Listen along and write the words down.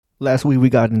Last week we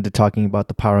got into talking about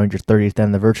the Power Rangers 30th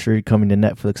anniversary coming to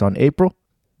Netflix on April.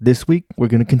 This week we're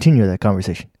going to continue that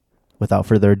conversation. Without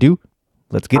further ado,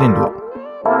 let's get into it.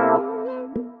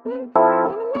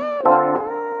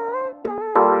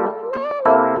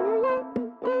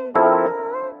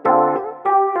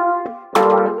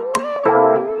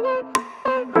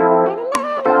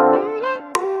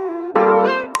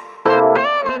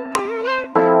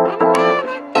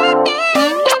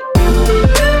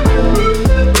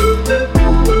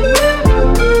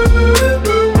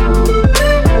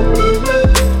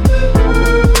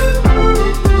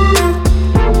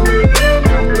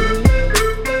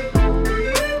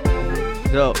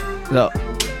 So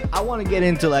I want to get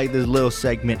into like this little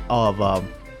segment of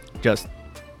just,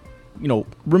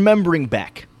 remembering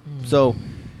back. So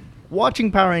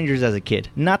watching Power Rangers as a kid,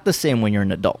 not the same when you're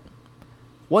an adult.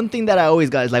 One thing that I always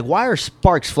got is like, why are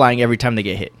sparks flying every time they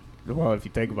get hit? Well, if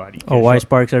you think about it. Why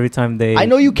sparks every time they... I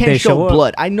know you can't show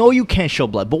blood. I know you can't show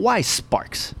blood, but why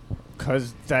sparks?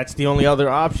 Because that's the only other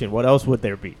option. What else would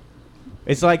there be?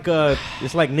 It's like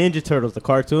Ninja Turtles, the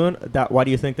cartoon. Why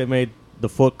do you think they made the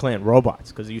Foot Clan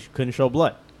robots? Because you couldn't show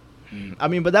blood. I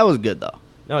mean, but that was good though.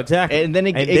 No, exactly. And then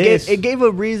it gave a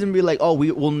reason to be like, oh,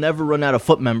 we will never run out of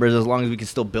foot members as long as we can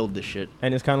still build this shit.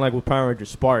 And it's kind of like with Power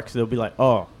Rangers Sparks. They'll be like,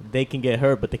 oh, they can get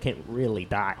hurt, but they can't really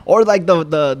die. Or like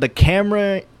the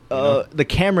camera, the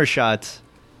camera shots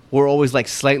were always like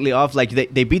slightly off. Like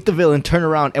they beat the villain, turn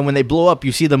around, and when they blow up,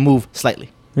 you see them move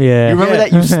slightly. Yeah. You remember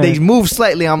that? They move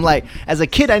slightly. I'm like, as a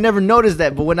kid, I never noticed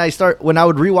that. But when I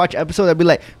would rewatch episodes, I'd be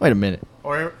like, wait a minute.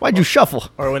 Why'd you shuffle?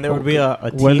 Or when there would be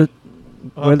a team.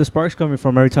 Where the sparks coming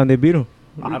from every time they beat them?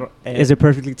 Is it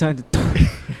perfectly timed?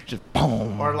 Just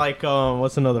boom. Or like,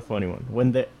 what's another funny one?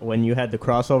 When you had the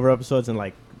crossover episodes and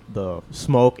like the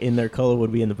smoke in their color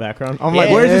would be in the background. I'm like,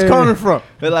 where's this coming from?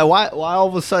 They're like, why all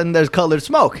of a sudden there's colored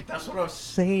smoke? That's what I was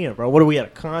saying, bro. What are we at, a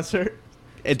concert?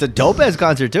 It's a dope ass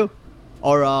concert too.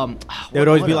 Or they would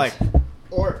always be like,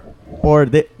 or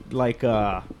they like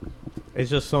it's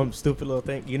just some stupid little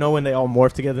thing. You know when they all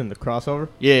morph together in the crossover?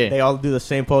 Yeah. They all do the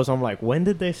same pose. I'm like, when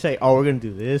did they say, oh, we're gonna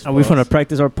do this? Are we gonna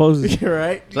practice our poses? You're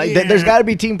right. Like there's got to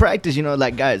be team practice.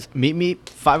 Like guys, meet me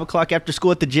 5 o'clock after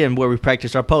school at the gym where we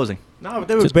practice our posing. No, but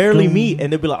they would barely meet,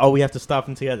 and they'd be like, oh, we have to stop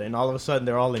them together. And all of a sudden,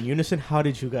 they're all in unison. How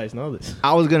did you guys know this?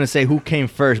 I was gonna say who came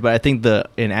first, but I think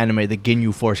in anime the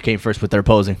Ginyu Force came first with their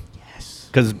posing.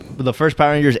 Because the first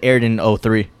Power Rangers aired in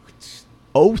 03.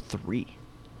 03.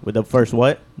 With the first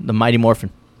what? The Mighty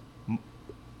Morphin.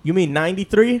 You mean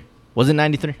 93? Was it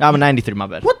 93? I'm a 93, my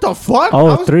bad. What the fuck?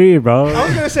 03, bro. I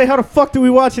was going to say, how the fuck do we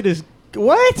watch it?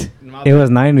 What? It was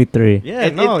 93. Yeah,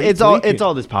 it's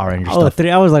all this Power Rangers stuff. 03.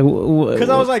 I was like... Because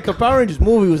I was like, the Power Rangers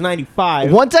movie was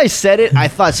 95. Once I said it, I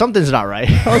thought something's not right.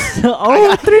 03.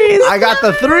 I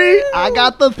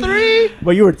got the 3.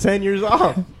 But you were 10 years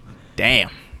off.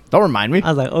 Damn. Don't remind me.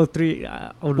 I was like, 03.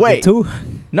 Wait. 2?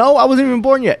 No, I wasn't even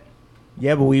born yet.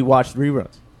 Yeah, but we watched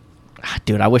reruns.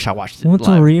 Dude, I wish I watched it What's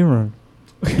live. a rerun?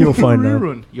 You'll find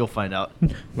out. You'll find out.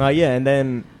 And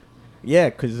then,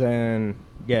 because then,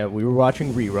 we were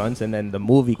watching reruns, and then the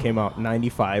movie came out in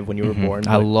 95 when you were born.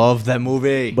 I love that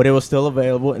movie. But it was still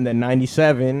available, and then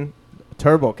 97,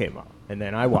 Turbo came out, and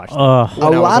then I watched it.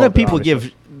 A lot of people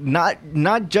give, not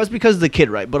just because of the kid,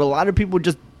 right, but a lot of people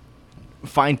just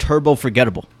find Turbo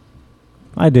forgettable.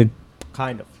 I did.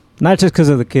 Kind of. Not just because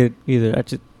of the kid either.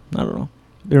 I don't know.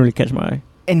 Didn't really catch my eye.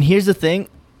 And here's the thing.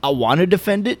 I want to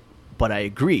defend it, but I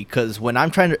agree. Because when I'm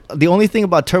trying to... The only thing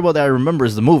about Turbo that I remember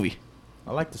is the movie.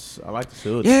 I like the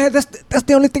suits. Yeah, that's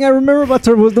the only thing I remember about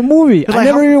Turbo was the movie. I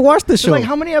never even watched the show. Like,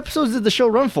 how many episodes did the show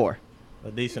run for?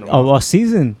 A decent amount. A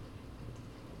season.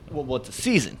 Well, it's a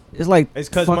season. It's like it's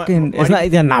fucking... it's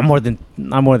not more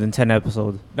than 10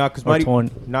 episodes. No, because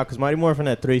Mighty Morphin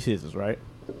had 3 seasons, right?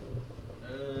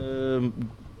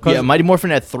 Yeah, Mighty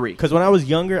Morphin had 3. Because when I was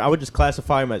younger, I would just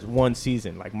classify them as one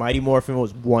season. Like, Mighty Morphin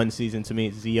was one season to me.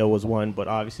 Zeo was one, but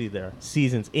obviously there are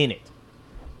seasons in it.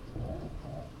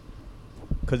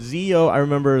 Because Zeo, I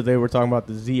remember they were talking about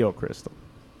the Zeo crystal.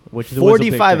 Which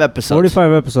 45 episodes.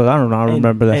 45 episodes. I don't know. I don't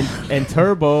remember that. And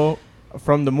Turbo,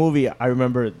 from the movie, I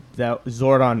remember that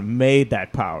Zordon made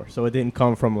that power. So it didn't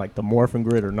come from, like, the Morphin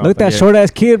Grid or nothing. Look at that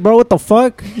short-ass kid, bro. What the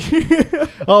fuck?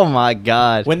 Oh, my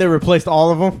God. When they replaced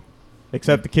all of them?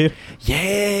 Except the kid.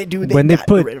 Yeah, dude. When they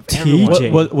put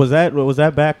TJ, was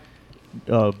that back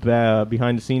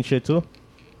behind the scenes shit too?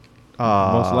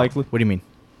 Most likely. What do you mean?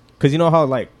 Because you know how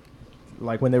like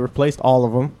when they replaced all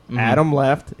of them, Adam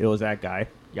left. It was that guy.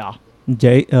 Yeah.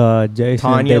 Jason,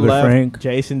 Tanya David left. Frank.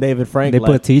 Jason, David Frank They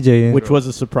left, put TJ in. which was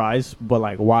a surprise. But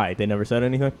like, why? They never said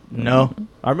anything. No.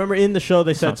 I remember in the show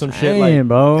they said some shit Damn, like,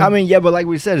 bro. I mean, yeah, but like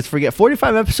we said, it's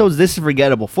 45 episodes. This is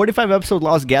forgettable. 45 episodes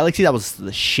Lost Galaxy. That was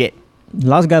the shit.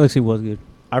 Lost Galaxy was good.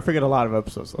 I forget a lot of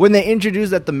episodes. Though. When they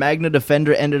introduced that the Magna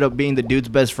Defender ended up being the dude's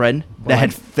best friend that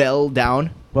had fell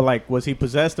down. But like, was he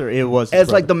possessed or it was? his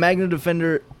It's like brother? the Magna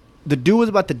Defender, the dude was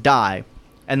about to die,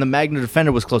 and the Magna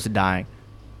Defender was close to dying,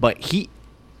 but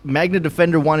Magna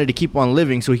Defender wanted to keep on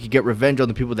living so he could get revenge on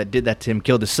the people that did that to him,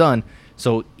 killed his son.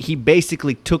 So he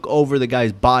basically took over the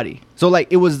guy's body. So like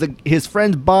it was his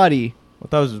friend's body, I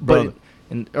thought it was his brother.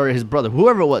 or his brother,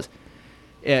 whoever it was.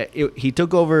 He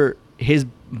took over his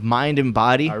mind and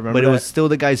body, I remember but it was that. still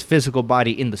the guy's physical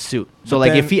body in the suit. So But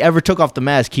like then- if he ever took off the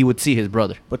mask, he would see his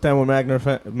brother. But then when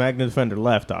Magna Defender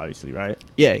left, obviously, right?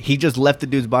 Yeah, he just left the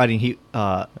dude's body,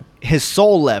 and his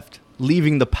soul left,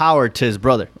 leaving the power to his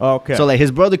brother. Okay. So like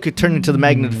his brother could turn into the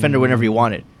Magna Defender whenever he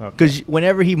wanted, Okay. because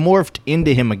whenever he morphed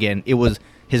into him again, it was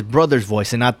his brother's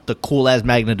voice and not the cool ass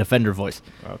Magna Defender voice.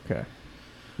 Okay.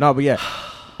 No, but yeah,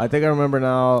 I think I remember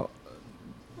now.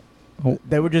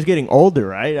 They were just getting older,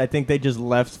 right? I think they just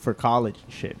left for college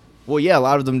and shit. Well, yeah, a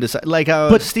lot of them decide, like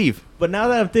But- Steve. But now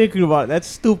that I'm thinking about it, that's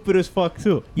stupid as fuck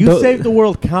too. You The- saved the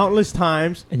world countless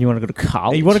times. And you want to go to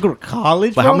college? And you want to go to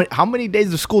college? But bro? how many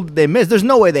days of school did they miss? There's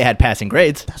no way they had passing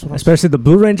grades. That's what I'm Especially the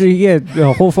Blue Ranger, he had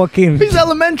the whole fucking... He's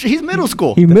elementary. He's middle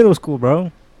school. he middle school,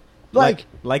 bro. like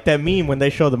that meme when they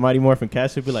show the Mighty Morphin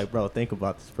cast, it'd be like, bro, think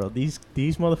about this, bro. These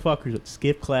motherfuckers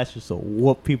skip classes to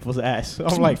whoop people's ass.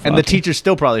 I'm like, And the fuck. teacher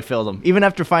still probably failed them. Even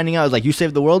after finding out, I was like, you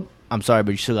saved the world? I'm sorry,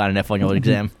 but you still got an F on your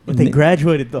exam. But they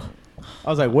graduated though. I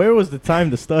was like, where was the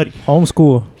time to study?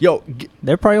 Homeschool. Yo,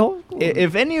 They're probably homeschool.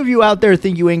 if any of you out there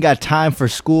think you ain't got time for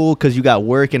school because you got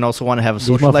work and also want to have a These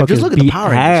social life, just motherfuckers look at the beat Power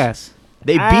Rangers. ass.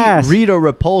 They Ass. beat Rita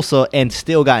Repulsa and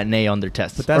still got an A on their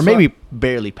tests. But Or that's maybe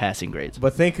barely passing grades.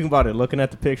 But thinking about it, looking at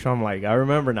the picture, I'm like, I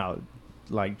remember now,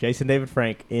 like Jason David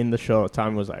Frank in the show,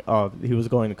 Tommy was like, oh, he was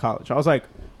going to college. I was like,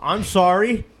 I'm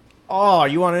sorry. Oh,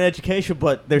 you want an education,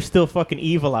 but they're still fucking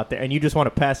evil out there, and you just want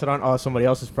to pass it on. Oh, somebody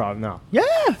else's problem now. Yeah.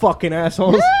 Fucking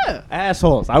assholes. Yeah.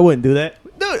 Assholes. I wouldn't do that.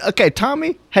 Dude, okay,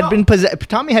 Tommy had been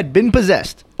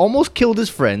possessed, almost killed his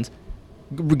friends,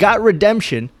 got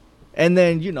redemption, and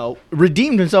then,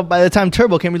 redeemed himself by the time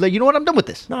Turbo came. He's like, you know what? I'm done with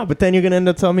this. No, but then you're going to end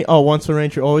up telling me, oh, once a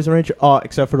Ranger, always a Ranger. Oh,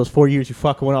 except for those 4 years you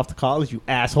fucking went off to college, you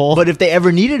asshole. But if they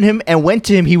ever needed him and went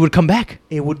to him, he would come back.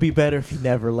 it would be better if he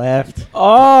never left.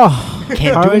 Oh,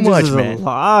 Can't Power do Rangers much, is man. A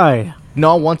lie.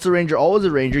 No, once a Ranger, always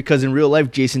a Ranger, because in real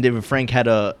life, Jason David Frank had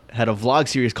a vlog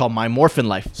series called My Morphin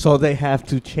Life. So they have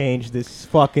to change this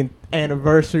fucking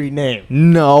anniversary name.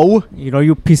 No. You know,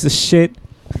 you piece of shit.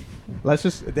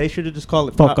 They should have just called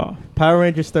it Fuck off. Power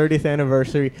Rangers 30th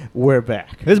anniversary. We're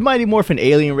back. This Mighty Morphin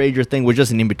Alien Ranger thing was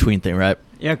just an in-between thing, right?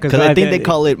 Yeah, Because I think they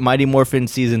call it Mighty Morphin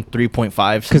Season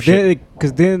 3.5.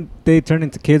 Because then they turn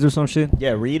into kids or some shit.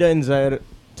 Yeah, Rita and Zed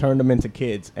turned them into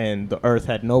kids, and the Earth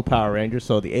had no Power Rangers,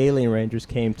 so the Alien Rangers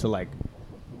came to like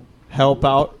help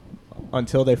out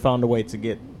until they found a way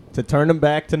to turn them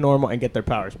back to normal and get their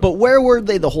powers back. But where were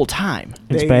they the whole time?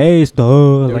 In They- space, duh.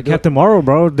 were Like doing- Captain Marvel,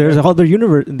 bro. There's other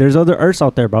universe. There's other Earths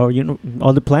out there, bro. You know,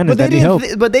 other planets that need help.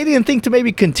 But they didn't think to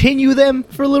maybe continue them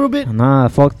for a little bit. Nah,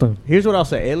 fuck them. Here's what I'll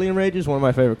say: Alien Rangers, one of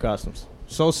my favorite costumes.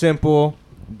 So simple,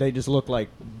 they just look like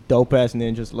dope ass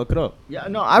ninjas. Look it up. Yeah,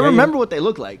 no, I Yeah, remember what they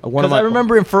look like. One of Because I my-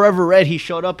 remember in Forever Red, he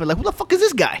showed up and like, who the fuck is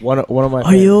this guy? One of my.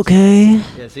 Are you okay?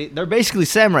 Yeah, see, they're basically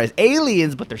samurais,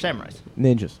 aliens, but they're samurais,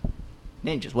 Ninjas?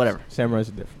 ninjas, whatever, Samurais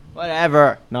are different.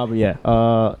 whatever. No, but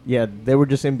yeah, they were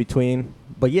just in between.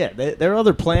 But yeah, there are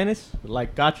other planets,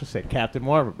 like Gotcha said, Captain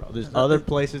Marvel, bro. There's other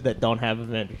places that don't have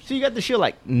Avengers. So you got the shit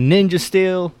like Ninja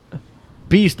Steel,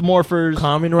 Beast Morphers,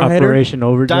 Kamen Rider, Operation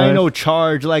Overdrive. Dino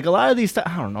Charge, like a lot of these.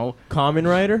 I don't know. Kamen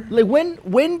Rider. Like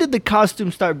when did the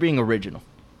costume start being original?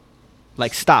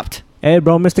 Like stopped Hey,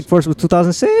 bro, Mystic Force was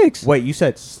 2006. Wait, you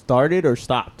said started or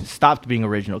stopped? stopped being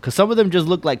original because some of them just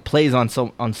look like plays on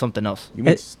something else. You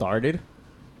mean It- started?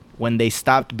 When they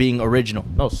stopped being original.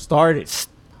 No, started.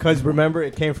 Because remember,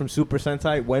 it came from Super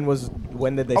Sentai.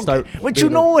 When did they start? But being you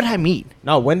know what I mean.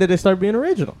 No, when did they start being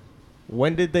original?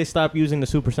 When did they stop using the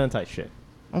Super Sentai shit?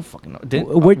 I don't fucking know.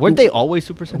 What- Weren't they always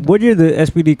Super Sentai? What year did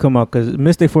SPD come out? Because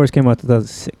Mystic Force came out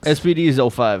 2006. SPD is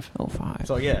 05. Oh, 05.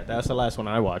 So yeah, that's the last one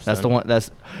I watched. That's then. the one.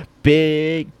 That's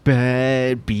Big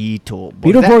Bad Beetleborgs.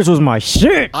 Beetleborgs was my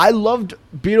shit. I loved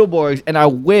Beetleborgs, and I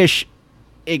wish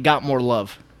it got more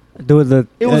love. Dude,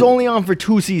 It was only on for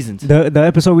 2 seasons. the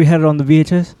episode we had on the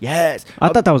VHS. Yes. I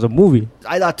thought that was a movie.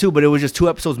 I thought too, but it was just 2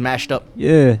 episodes mashed up.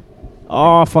 Yeah.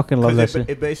 Oh, I fucking love that 'Cause shit.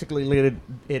 it basically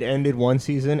it ended one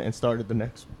season and started the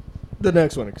next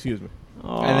one. Excuse me.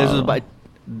 And this was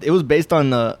it was based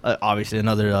on obviously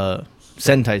another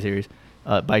Sentai series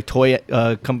by toy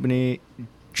company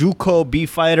Juko B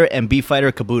Fighter and B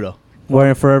Fighter Kabuto.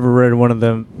 Where Forever Red, one of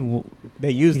them.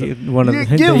 They used them. One of Yeah,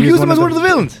 them. yeah, use them as one of the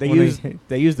villains.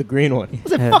 They used the green one. I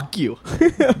said, fuck you.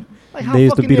 Like, how They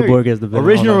used to fucking beat the dare you? boy as the villain.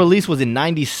 Original Hold on. release was in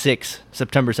 '96,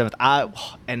 September 7th.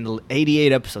 And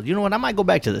 88 episodes. You know what? I might go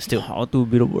back to this too. How to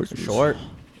Beetleborgs. Short.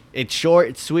 It's short.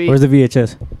 It's sweet. Where's the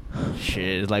VHS? Shit,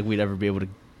 it's like we'd ever be able to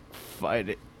fight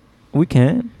it. We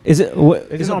can. Is it?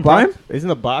 Is it on Prime? Isn't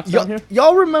the box down here?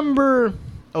 Y'all remember?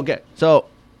 Okay, so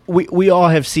we all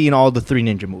have seen all the Three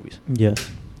Ninja movies. Yes.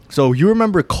 So you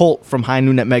remember Colt from High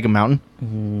Noon at Mega Mountain?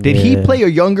 Did he play a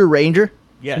younger Ranger?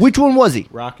 Yes. Which one was he?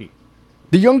 Rocky.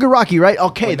 The younger Rocky, right?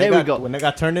 Okay, When there we go. When they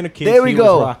got turned into kids, There we he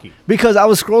go. was Rocky. Because I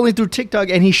was scrolling through TikTok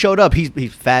and he showed up. He's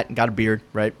fat and got a beard,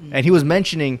 right? And he was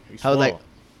mentioning He's how like, swole.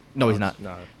 no, he's not.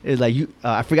 No. It's like you.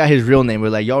 I forgot his real name. We're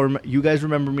like you guys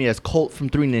remember me as Colt from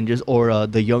Three Ninjas or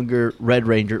the younger Red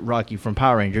Ranger Rocky from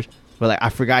Power Rangers. But like I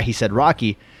forgot he said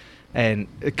Rocky, and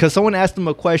because someone asked him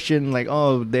a question like,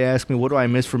 oh, they asked me what do I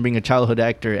miss from being a childhood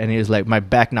actor, and he was like my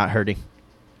back not hurting.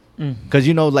 Because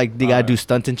you know like they gotta do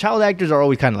stunts, and child actors are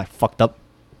always kind of like fucked up.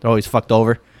 They're always fucked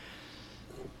over.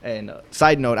 And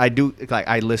side note,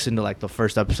 I listened to like the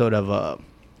first episode of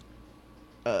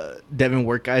Devin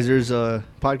Werkgeiser's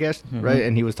podcast, right?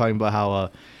 And he was talking about how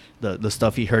the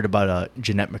stuff he heard about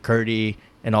Jeanette McCurdy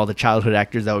and all the childhood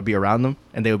actors that would be around them,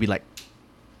 and they would be like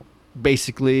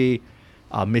basically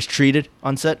mistreated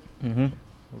on set.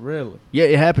 Really? Yeah,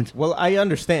 it happens. Well, I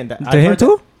understand that. To him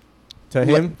too? To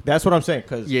him? That's what I'm saying.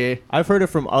 Cause Yeah. I've heard it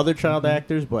from other child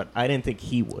actors, but I didn't think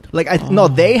he would. Like no,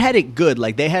 they had it good.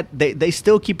 Like they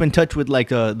still keep in touch with like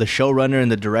the showrunner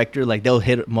and the director. Like they'll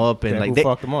hit him up and Then like who they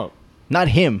fucked him up? not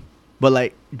him, but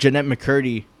like Jeanette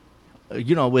McCurdy,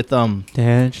 you know, with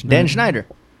Dan Schneider.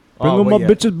 Bring Oh, all my well, yeah.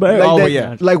 bitches back. Like Oh, that-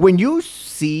 yeah. Like when you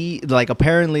see, like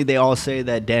apparently they all say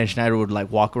that Dan Schneider would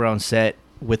like walk around set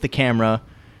with the camera,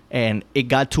 and it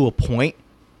got to a point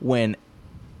when,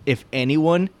 if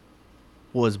anyone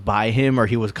was by him or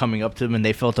he was coming up to them and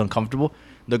they felt uncomfortable,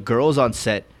 the girls on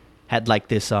set had like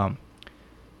this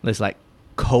like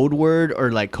code word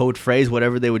or like code phrase,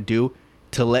 whatever they would do,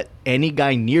 to let any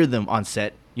guy near them on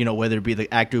set, you know, whether it be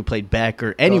the actor who played Beck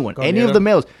or anyone, go any near of the them.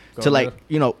 males, Go to near like them.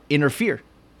 you know interfere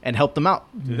and help them out.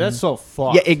 Dude, that's so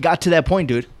fucked. Yeah, it got to that point,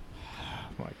 dude.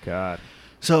 Oh, my God.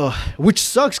 So, which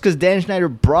sucks because Dan Schneider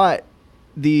brought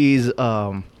these,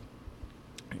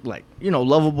 like, you know,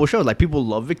 lovable shows. Like, people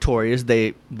love Victorious.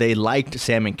 They liked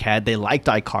Sam and Cat. They liked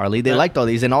iCarly. They liked all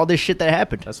these and all this shit that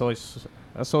happened. That's always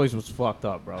what's fucked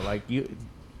up, bro. Like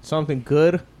something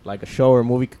good, like a show or a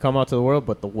movie could come out to the world,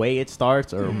 but the way it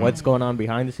starts or what's going on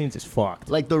behind the scenes is fucked.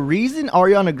 Like, the reason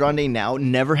Ariana Grande now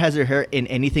never has her hair in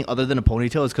anything other than a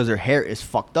ponytail is because her hair is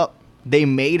fucked up. They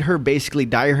made her basically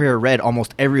dye her hair red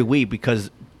almost every week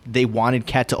because they wanted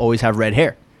Cat to always have red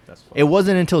hair. That's fucked. It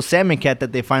wasn't until Sam and Cat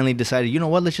that they finally decided, you know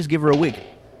what, let's just give her a wig.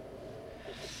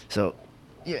 So,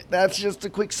 yeah, that's just a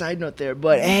quick side note there.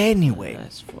 But anyway,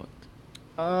 That's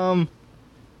fucked.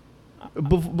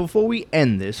 before we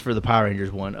end this for the Power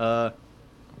Rangers one,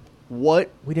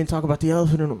 what? We didn't talk about the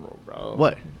elephant in the room, bro.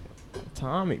 What?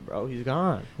 Tommy, bro, he's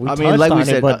gone. I mean, like we on it,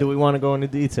 said, but do we want to go into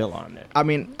detail on it? I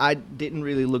mean, I didn't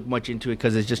really look much into it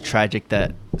because it's just tragic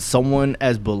that someone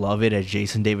as beloved as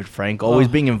Jason David Frank always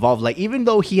being involved. Like, even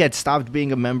though he had stopped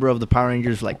being a member of the Power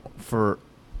Rangers like for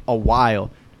a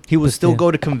while, he would still go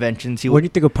to conventions. When you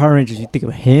think of Power Rangers, you think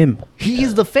of him. He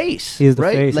is the face. He is the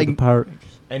right? face Like, of the Power Rangers.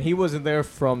 And he wasn't there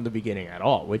from the beginning at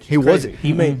all, which is He crazy. wasn't.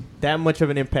 He made that much of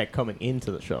an impact coming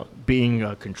into the show. being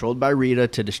controlled by Rita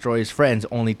to destroy his friends,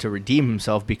 only to redeem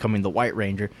himself, becoming the White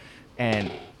Ranger.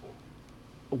 And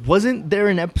wasn't there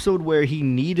an episode where he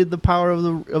needed the power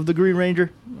of the Green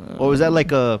Ranger, or was that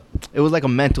like a? It was like a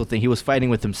mental thing. He was fighting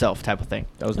with himself, type of thing.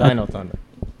 That was Dino Thunder.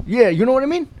 Yeah, you know what I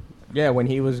mean. Yeah, when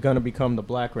he was going to become the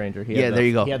Black Ranger. He Yeah, had there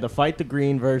you go. He had to fight the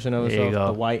green version of There you himself,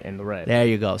 go. the white and the red. There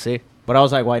you go. See, But I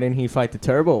was like, why didn't he fight the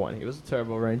Turbo one? He was a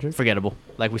Turbo Ranger. forgettable.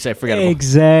 Like we said, forgettable.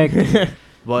 Exactly.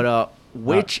 But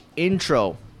which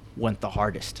intro went the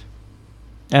hardest?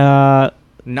 uh,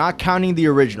 Not counting the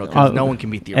original, because no one can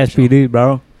beat the original. SPD,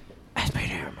 bro.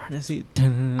 SPD. Let's see.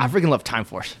 I freaking love Time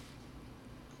Force.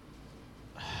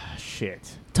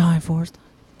 Shit. Time Force.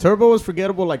 Turbo was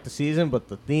forgettable like the season, but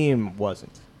the theme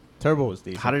wasn't. Turbo was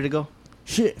decent. How did it go?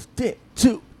 Shift it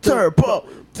to Turbo.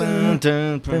 Dun,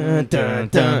 dun, dun, dun,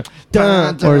 dun,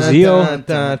 Or Zeo.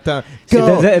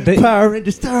 Go that- Power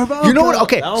Rangers Turbo. You know what?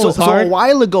 Okay, That one so was a hard.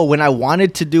 while ago when I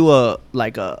wanted to do a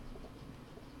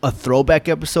a throwback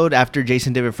episode after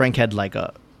Jason David Frank had like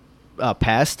a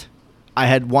passed. I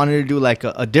had wanted to do like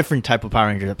a different type of Power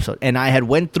Rangers episode, and I had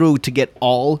went through to get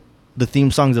all the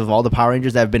theme songs of all the Power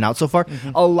Rangers that have been out so far.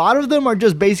 Mm-hmm. A lot of them are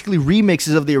just basically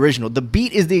remixes of the original. The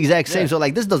beat is the exact same, so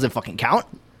like this doesn't fucking count.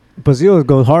 But Zio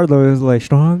goes hard though. It's like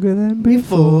stronger than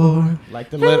before. Like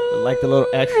the little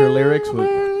extra lyrics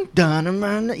with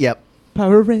Yep.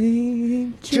 Power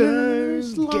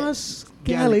Rangers, Lost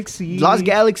Galaxy. Lost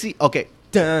Galaxy. Okay.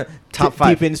 Top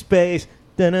 5. Deep in space.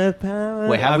 Power.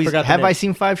 Wait, have I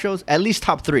seen 5 shows? At least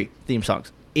top 3 theme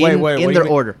songs. In their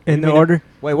order. In the order?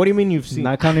 Wait, what do you mean you've seen?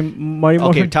 Not counting Mighty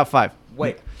Morphin? Okay, top 5.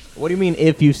 Wait, what do you mean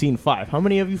if you've seen 5? How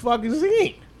many have you fucking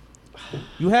seen?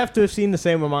 You have to have seen the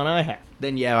same amount I have.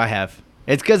 Then yeah, I have.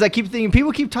 It's because I keep thinking,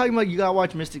 people keep talking about you gotta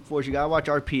watch Mystic Force, you gotta watch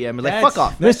RPM. It's like, fuck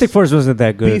off. Mystic Force wasn't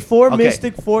that good. Before Okay.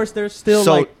 Mystic Force, there's still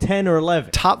So, like 10 or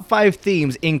 11. Top 5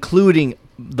 themes, including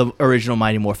the original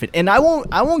Mighty Morphin. And I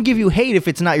won't give you hate if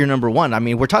it's not your number 1. I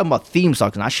mean, we're talking about theme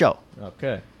songs, not show.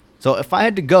 Okay. So if I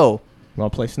had to go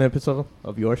Want to play snippets of them?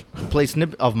 Of yours? play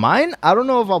snippet of mine, I don't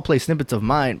know if I'll play snippets of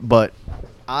mine, but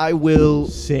I will.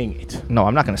 Sing it. No,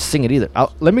 I'm not gonna sing it either.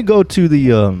 Let me go to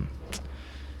the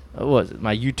what was it?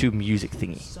 My YouTube music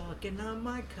thingy.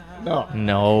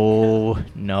 No.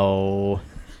 No.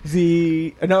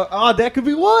 That could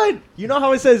be one. You know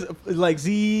how it says like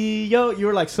yo, you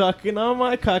were like sucking on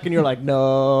my cock, and you're like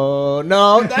no,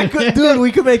 that could, dude,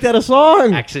 we could make that a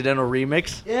song. Accidental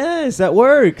remix. Yes, that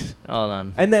works. Hold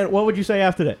on. And then what would you say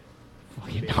after that?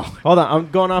 Fucking no. Hold on,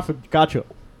 I'm going off of Gacho.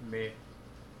 Me.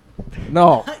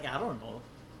 No, I don't know.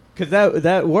 because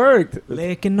that worked.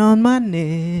 Licking on my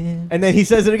name. And then he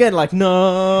says it again, like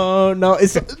no,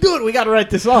 it's dude, we gotta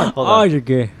write this song. Hold Oh, on. you're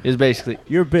gay. It's basically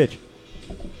You're a bitch.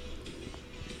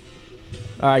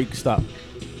 All right, you can stop.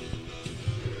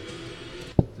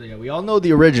 so yeah, we all know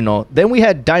the original. Then we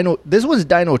had Dino. This was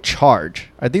Dino Charge.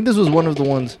 I think this was one of the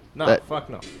ones No, that fuck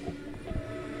no.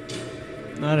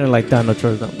 I didn't like Dino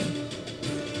Charge that much.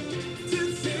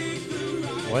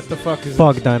 What the fuck is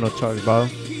Fuck Dino Charge, bro.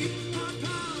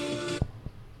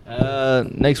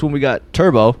 next one we got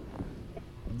Turbo.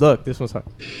 Look, this one's hard.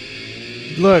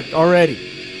 Look, already.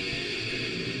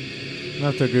 I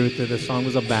have to agree with you. The song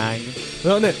was a bang.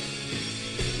 No, no.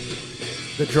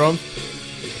 The drums.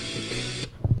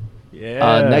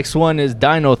 Yeah. Next one is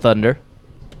Dino Thunder.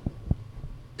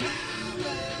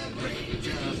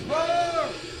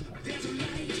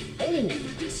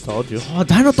 Told you. Oh,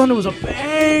 Dino Thunder was a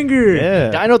banger.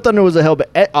 Yeah. Dino Thunder was a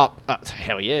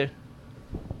hell yeah.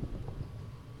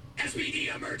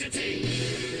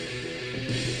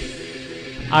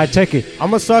 I take it.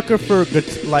 I'm a sucker for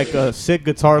like a sick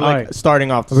guitar, like Alright.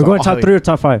 starting off. The We're song. going top 3 or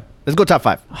top 5? Let's go top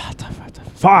 5. Ah, top 5.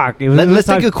 Fuck. If it was Let's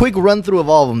top- take a quick run through of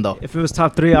all of them though. If it was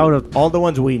top 3, I would have. All the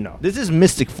ones we know. This is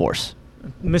Mystic Force.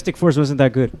 Mystic Force wasn't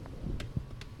that good.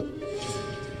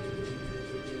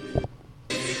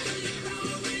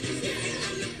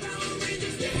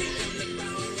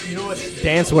 You know what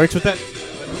dance works with that?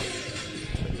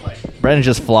 Brandon's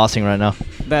just flossing right now.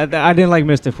 That I didn't like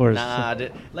Mystic Force.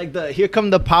 Like the Here Come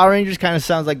the Power Rangers kind of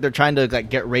sounds like they're trying to like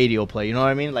get radio play. You know what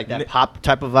I mean? Like that pop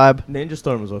type of vibe. Ninja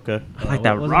Storm was okay. I like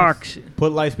that What was rock it? shit.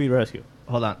 Put Lightspeed Rescue.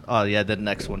 Hold on. Oh yeah, the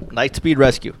next one, Lightspeed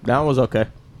Rescue. That one was okay.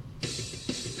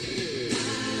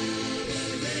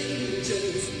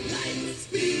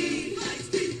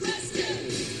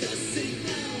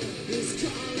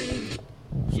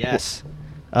 Yes.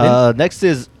 Next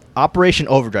is Operation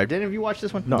Overdrive. Did any of you watch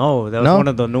this one? No, that was No? one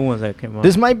of the new ones that came out.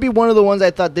 This might be one of the ones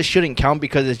I thought this shouldn't count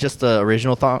because it's just the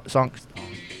original song.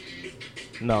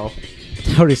 No.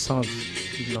 Dirty songs.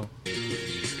 No.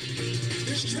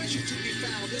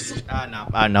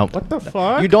 No. What the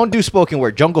fuck? You don't do spoken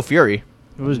word. Jungle Fury.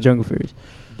 It was Jungle Furies.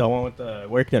 The one with the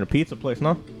working in a pizza place,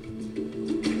 no?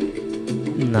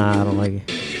 Nah, I don't like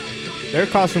it. Their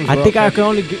costumes. I were think I okay. could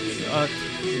only get.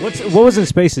 What was in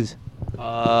Spaces?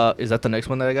 Is that the next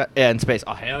one that I got? Yeah, in space.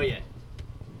 Oh hell yeah.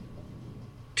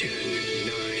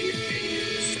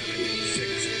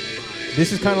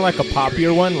 This is kind of like a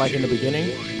poppier one, like in the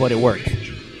beginning, but it works.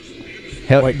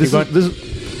 Hell, Wait, this keep is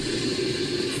this.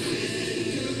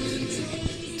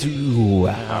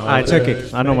 I took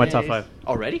it. I know my top 5.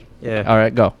 Already? Yeah. All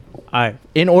right, go. Alright.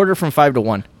 In order from 5 to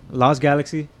 1. Lost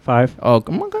Galaxy 5. Oh,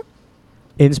 come on.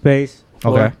 In Space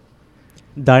 4. Okay.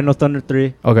 Dino Thunder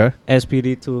 3. Okay.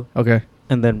 SPD 2. Okay.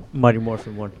 And then Mighty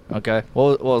Morphin 1. Okay.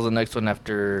 What was the next one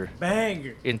after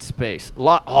Banger. In Space?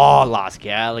 Lost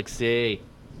Galaxy.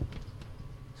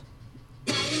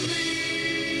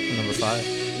 Number 5.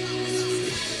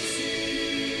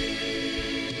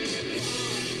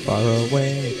 Far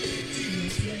away.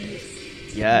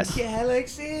 Yes.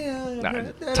 Galaxy.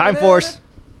 Time Force.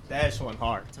 This one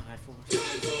hard.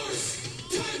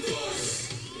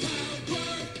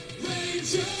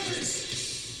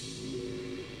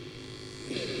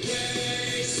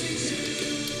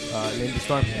 Ninja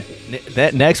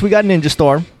Storm. Next, we got Ninja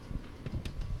Storm.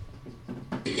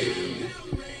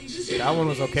 That one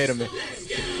was okay to me.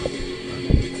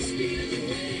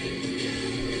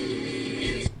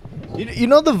 You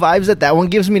know the vibes that one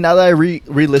gives me now that I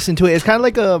re-listen to it? It's kind of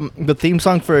like the theme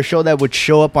song for a show that would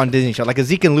show up on Disney Channel, like a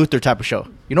Zeke and Luther type of show.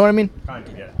 You know what I mean? Kind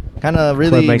of, yeah. Kind of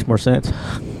really... But it makes more sense.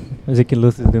 Ezekiel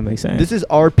Luther do make sense. This is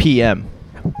RPM.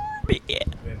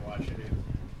 Didn't watch it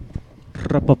either.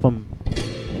 Ra-pa-pum.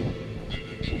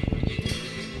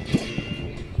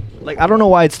 Like, I don't know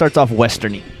why it starts off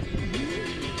westerny.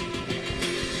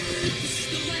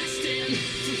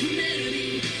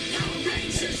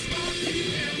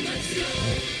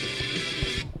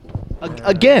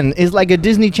 Again, it's like a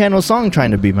Disney Channel song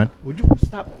trying to be, man. Would you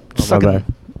stop sucking?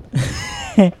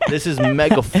 This is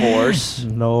Mega Force.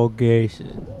 No gay shit.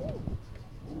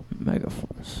 Mega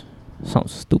Force.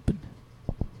 Sounds stupid.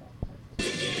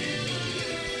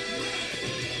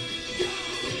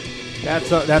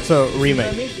 That's a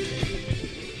remake.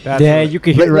 Yeah, you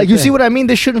can hear it right you there. see what I mean?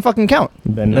 This shouldn't fucking count.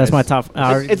 That's my top.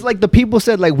 It's like the people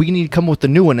said, like, we need to come up with a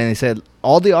new one, and they said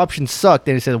all the options sucked,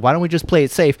 and they said, why don't we just play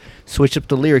it safe, switch up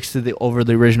the lyrics to over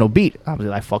the original beat? I was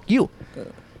like, fuck you.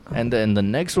 And then the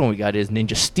next one we got is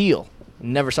Ninja Steel.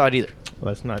 Never saw it either.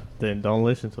 Let's not. Then don't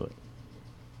listen to it.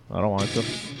 I don't want to.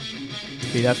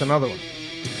 See, that's another one.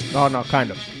 No,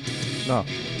 kind of. No.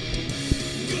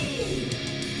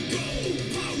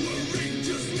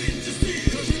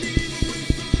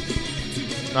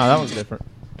 No, that one's different.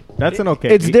 That's an okay.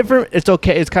 It's different. It's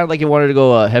okay. It's kind of like you wanted to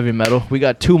go heavy metal. We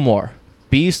got two more.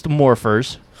 Beast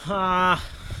Morphers.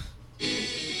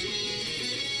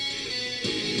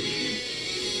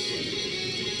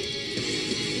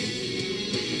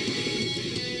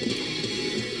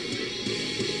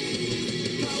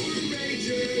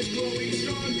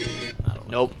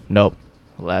 Nope.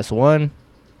 Last one.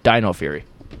 Dino Fury.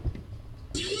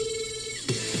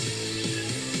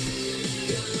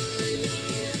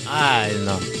 I don't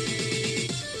know.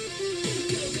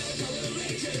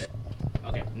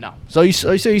 Okay, no. So you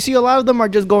see a lot of them are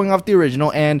just going off the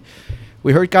original, and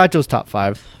we heard Gacho's top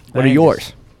 5. What are Bangers.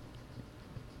 yours?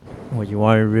 What, you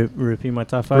want to repeat my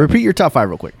top 5? Repeat your top 5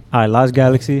 real quick. All right, Lost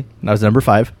Galaxy, That was number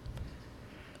 5.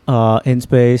 In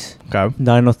Space, Okay.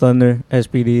 Dino Thunder,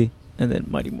 SPD, and then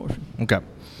Mighty Morphin. Okay.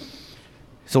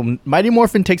 So Mighty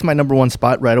Morphin takes my number 1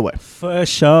 spot right away. For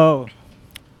sure.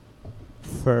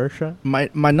 My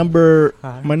number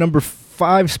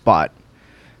 5 spot,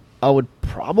 I would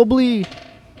probably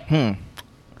I'd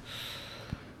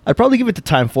probably give it to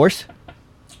Time Force.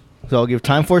 So I'll give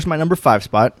Time Force my number 5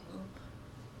 spot.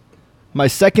 My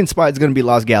second spot is going to be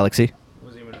Lost Galaxy.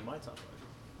 Wasn't even in my top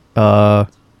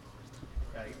 5.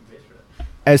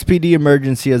 SPD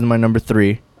Emergency as my number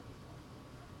 3. Okay.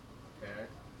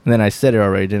 And then I said it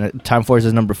already, didn't I? Time Force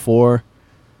is number 4.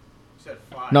 You said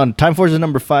 5. No, Time Force is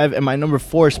number 5, and my number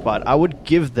 4 spot, I would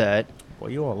give that... Well,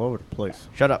 you all over the place.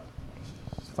 Shut up.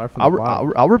 Start from the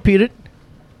bottom. I'll repeat it.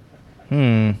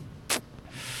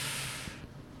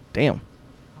 Damn.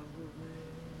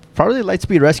 Probably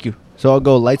Lightspeed Rescue. So I'll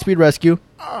go Lightspeed Rescue.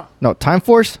 No, Time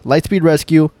Force, Lightspeed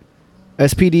Rescue,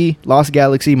 SPD, Lost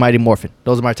Galaxy, Mighty Morphin.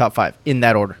 Those are my top 5 in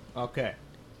that order, Okay.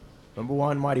 Number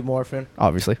 1, Mighty Morphin.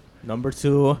 obviously. Number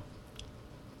 2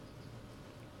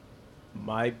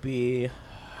 might be.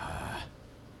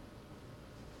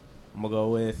 I'm gonna go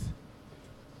with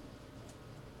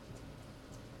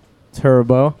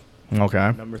Turbo.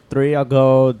 Okay. Number 3, I'll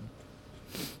go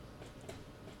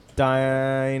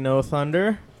Dino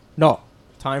Thunder. No,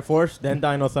 Time Force, then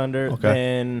Dino Thunder, Okay.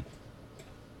 then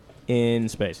In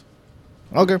Space.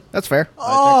 Okay, that's fair.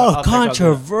 I'll take-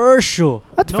 Controversial.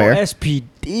 That's no fair.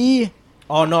 SPD.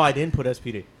 Oh no, I didn't put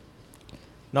SPD.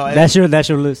 No, That's your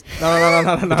list.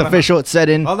 no. It's official. It's set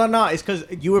in. Oh no, it's because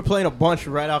you were playing a bunch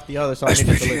right off the other, so I needed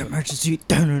to listen. Emergency.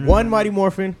 1, Mighty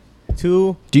Morphin.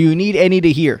 2, Do you need any to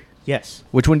hear? yes,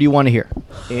 Which one do you want to hear?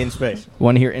 In Space.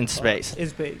 Want to hear In Space? In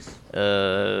Space. I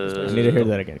need to hear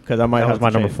that again because I might That have was my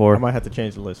to number change- 4. I might have to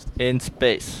change the list. In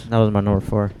Space. That was my number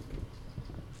 4.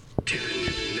 10, 9,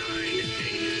 8,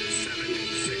 7,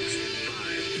 6,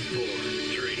 5, 4,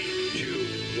 3, 2,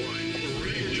 1.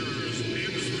 Rangers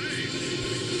in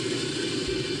space.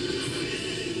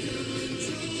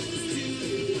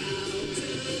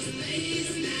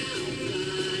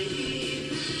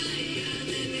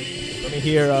 Let me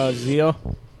hear Zio.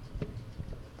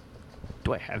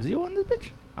 Do I have Zio on this bitch?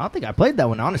 I don't think I played that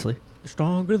one, honestly.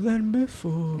 Stronger than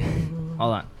before.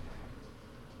 Hold on.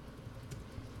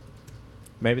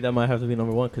 Maybe that might have to be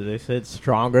number one because they said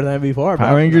stronger than before.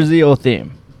 Power Rangers Zeo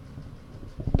theme.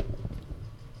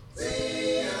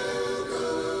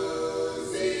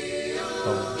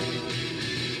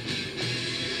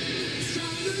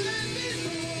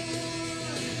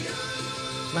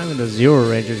 It's not even the Zero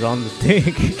Rangers on the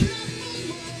thing.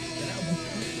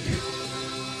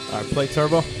 All right, play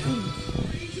Turbo.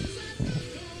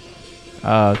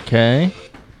 Okay.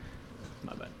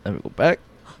 My bad. Let me go back.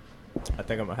 I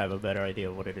think I'm gonna have a better idea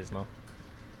of what it is now.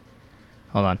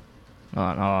 Hold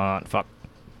on. Fuck.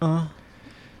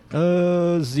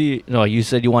 Z. No, you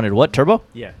said you wanted what? Turbo?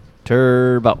 Yeah.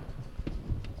 Turbo.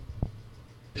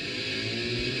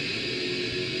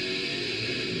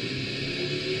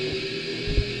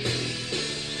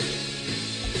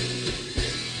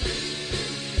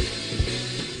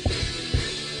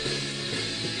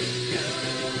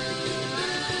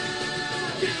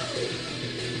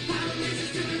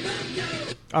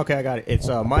 Okay, I got it. It's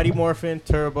Mighty Morphin,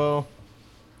 Turbo,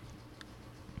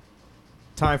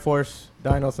 Time Force,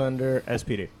 Dino Thunder,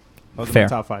 SPD. Those are Fair. my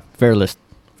top 5. Fair list.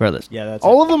 Yeah, that's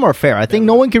all it. of them are fair. I think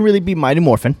no one can really beat Mighty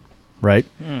Morphin, right?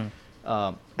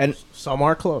 And Some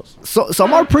are close. so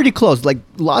some are pretty close. Like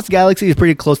Lost Galaxy is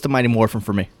pretty close to Mighty Morphin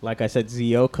for me. Like I said,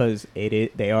 Zeo, because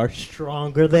they are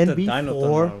stronger than The before. Dino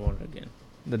Thunder one again.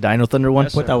 The Dino Thunder one.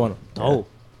 Yes, Put that one. Oh.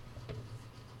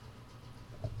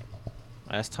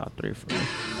 That's top 3 for me.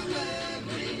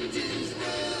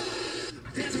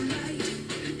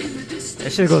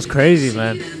 That shit goes crazy,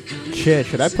 man. Shit,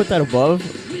 should I put that above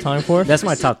Time Force? That's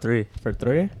my top 3. for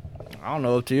 3. I don't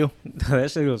know, up to you.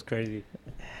 That shit goes crazy.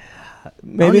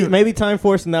 Maybe Time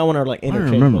Force and that one are like don't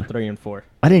interchangeable. remember. 3 and 4.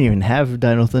 I didn't even have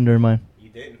Dino Thunder in mine. You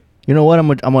didn't. You know what? I'm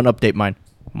gonna update mine.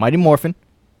 Mighty Morphin,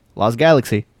 Lost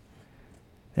Galaxy,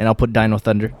 and I'll put Dino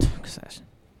Thunder.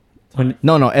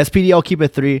 No, SPD I'll keep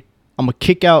at 3. I'm gonna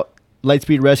kick out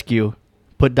Lightspeed Rescue,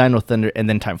 put Dino Thunder, and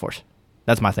then Time Force.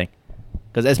 That's my thing.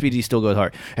 Because SPD still goes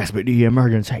hard. SPD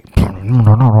emergency.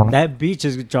 That beat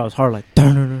just drops hard like.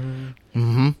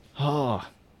 Mm-hmm. Oh,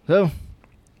 so,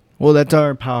 well, that's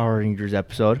our Power Rangers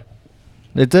episode.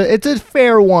 It's a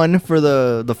fair one for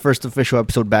the first official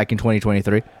episode back in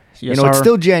 2023. Yes, you know, it's sir.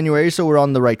 still January, so we're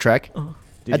on the right track.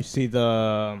 Did you see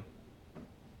the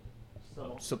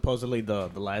supposedly the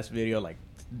last video like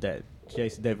that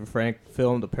Jason David Frank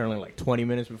filmed apparently like 20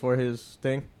 minutes before his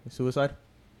suicide?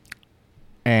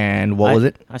 And what was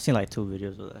it? I seen like 2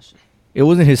 videos of that shit. It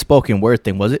wasn't his spoken word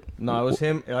thing, was it? No, it was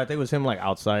him. I think it was him like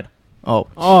outside. Oh,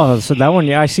 Oh, so that one,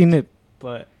 yeah, I seen it,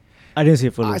 but I didn't see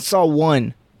it fully. I saw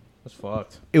one. That's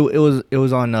fucked. It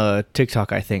was on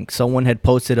TikTok, I think. Someone had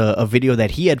posted a video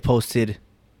that he had posted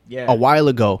Yeah. a while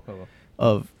ago.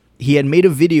 He had made a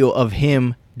video of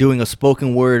him doing a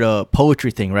spoken word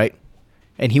poetry thing, right?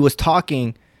 And he was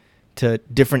talking to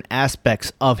different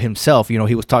aspects of himself. You know,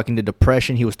 he was talking to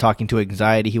depression, he was talking to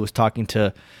anxiety, he was talking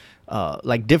to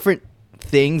like different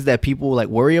things that people like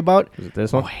worry about. Is it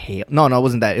this one? Oh, hell. No, it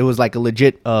wasn't that. It was like a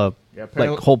legit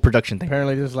like whole production thing.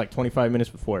 Apparently, this is like 25 minutes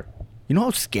before. You know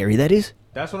how scary that is?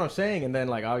 That's what I'm saying. And then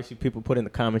like obviously people put in the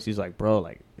comments, he's like, bro,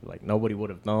 like nobody would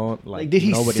have known. Like, did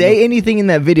he nobody say knew. anything in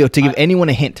that video to give anyone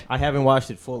a hint? I haven't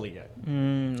watched it fully yet,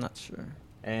 Not sure.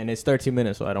 and it's 13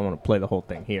 minutes, so I don't want to play the whole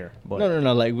thing here. But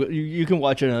No. Like you can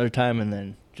watch it another time and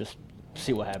then just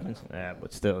see what happens. yeah,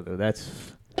 but still, dude, that's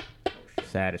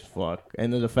sad as fuck.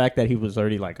 And then the fact that he was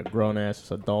already like a grown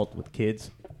ass adult with kids,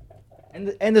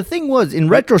 And the thing was, in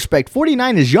retrospect,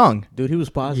 49 is young. dude, he was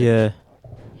positive.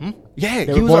 Yeah. Yeah,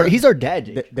 They were born- he's our dad.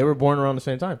 Jake. They were born around the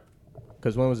same time.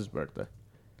 Because when was his birthday?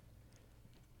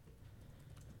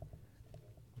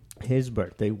 His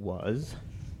birthday was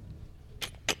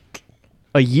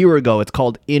A year ago. It's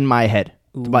called In My Head.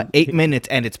 It's about 8 minutes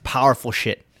and it's powerful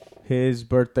shit. his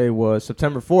birthday was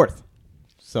September 4th.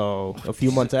 So a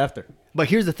few months after. But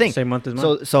here's the thing. Same month as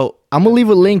mine. So I'm gonna leave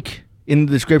a link in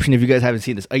the description if you guys haven't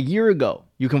seen this. A year ago,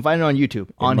 you can find it on YouTube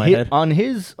My on Head?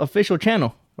 his official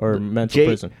channel. Or mental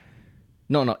prison.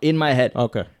 No, In My Head.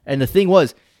 Okay. And the thing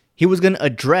was, he was gonna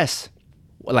address,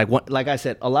 like I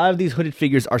said, a lot of these hooded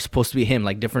figures are supposed to be him,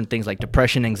 like different things like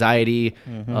depression, anxiety,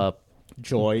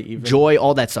 Joy, even. joy,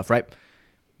 all that stuff, right?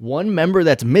 One member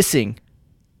that's missing,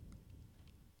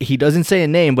 he doesn't say a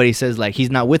name, but he says like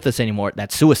he's not with us anymore.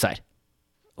 That's suicide.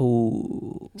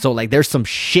 Ooh. So like there's some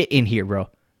shit in here, bro.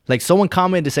 Like someone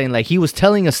commented saying like he was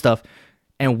telling us stuff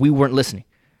and we weren't listening.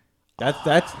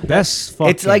 That's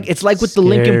fucking It's like with the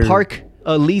Linkin scary. Park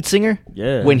lead singer.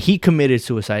 Yeah. When he committed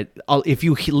suicide, if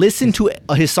you listen to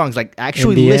his songs, like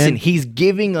actually the listen, end? he's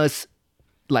giving us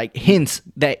like hints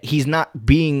that he's not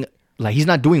doing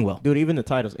well. dude, even the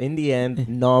titles. In the end,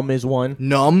 Numb is one.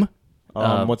 Numb,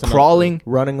 What's another? crawling,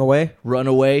 Running away. run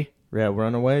away. Yeah,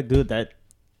 Runaway, dude. That's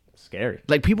scary.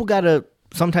 Like, people gotta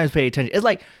sometimes pay attention. It's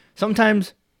like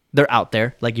sometimes they're out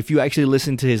there. Like, if you actually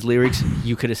listen to his lyrics,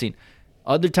 you could have seen.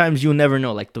 Other times you'll never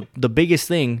know. Like the biggest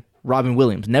thing, Robin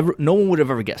Williams. No one would have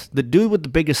ever guessed. The dude with the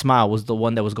biggest smile was the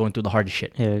one that was going through the hardest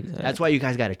shit. Yeah, exactly. That's why you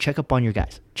guys gotta check up on your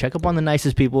guys. Check up on the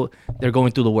nicest people. They're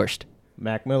going through the worst.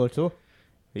 Mac Miller too.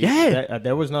 Yeah.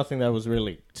 There was nothing that was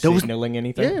really There was- signaling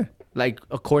anything. Yeah. Like,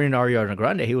 according to Ariana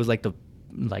Grande, he was like the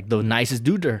nicest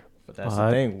dude there. But that's the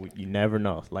thing. You never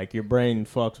know. Like, your brain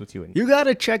fucks with you. And You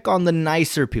gotta check on the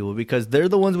nicer people because they're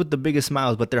the ones with the biggest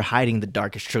smiles, but they're hiding the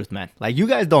darkest truth, man. Like, you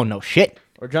guys don't know shit.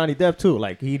 Or Johnny Depp too.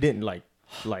 Like, he didn't like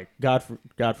God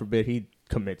forbid he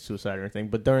commit suicide or anything.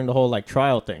 But during the whole like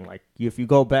trial thing, like if you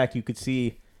go back, you could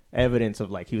see evidence of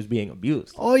like he was being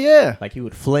abused. Oh yeah. Like, he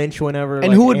would flinch whenever. And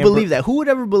like, who would Amber- believe that? Who would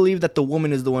ever believe that the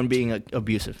woman is the one being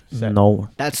abusive? No one.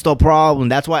 That's the problem.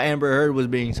 That's why Amber Heard was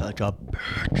being such a.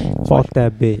 Fuck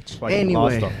that bitch. Like, he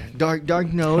lost Anyway, them.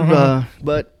 dark note.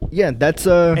 But yeah, that's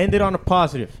Ended on a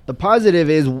positive. the positive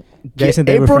is Jason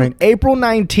David Frank. April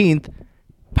 19th,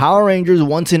 Power Rangers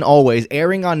Once and Always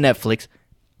airing on Netflix.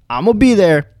 I'm gonna be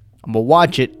there. I'm gonna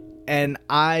watch it, and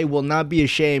I will not be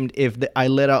ashamed if I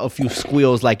let out a few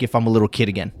squeals like if I'm a little kid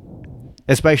again.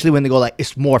 Especially when they go like,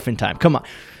 it's morphin' time. Come on.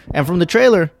 And from the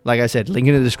trailer, like I said, link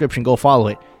in the description, go follow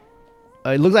it.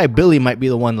 It looks like Billy might be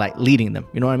the one like leading them.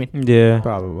 You know what I mean? Yeah.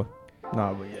 Probably.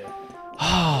 No, but yeah.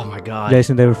 Oh my God.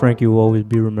 Jason David Frank, you will always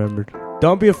be remembered.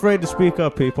 Don't be afraid to speak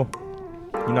up, people.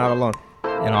 You're not alone.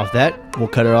 And off that, we'll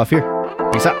cut it off here.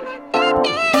 Peace out.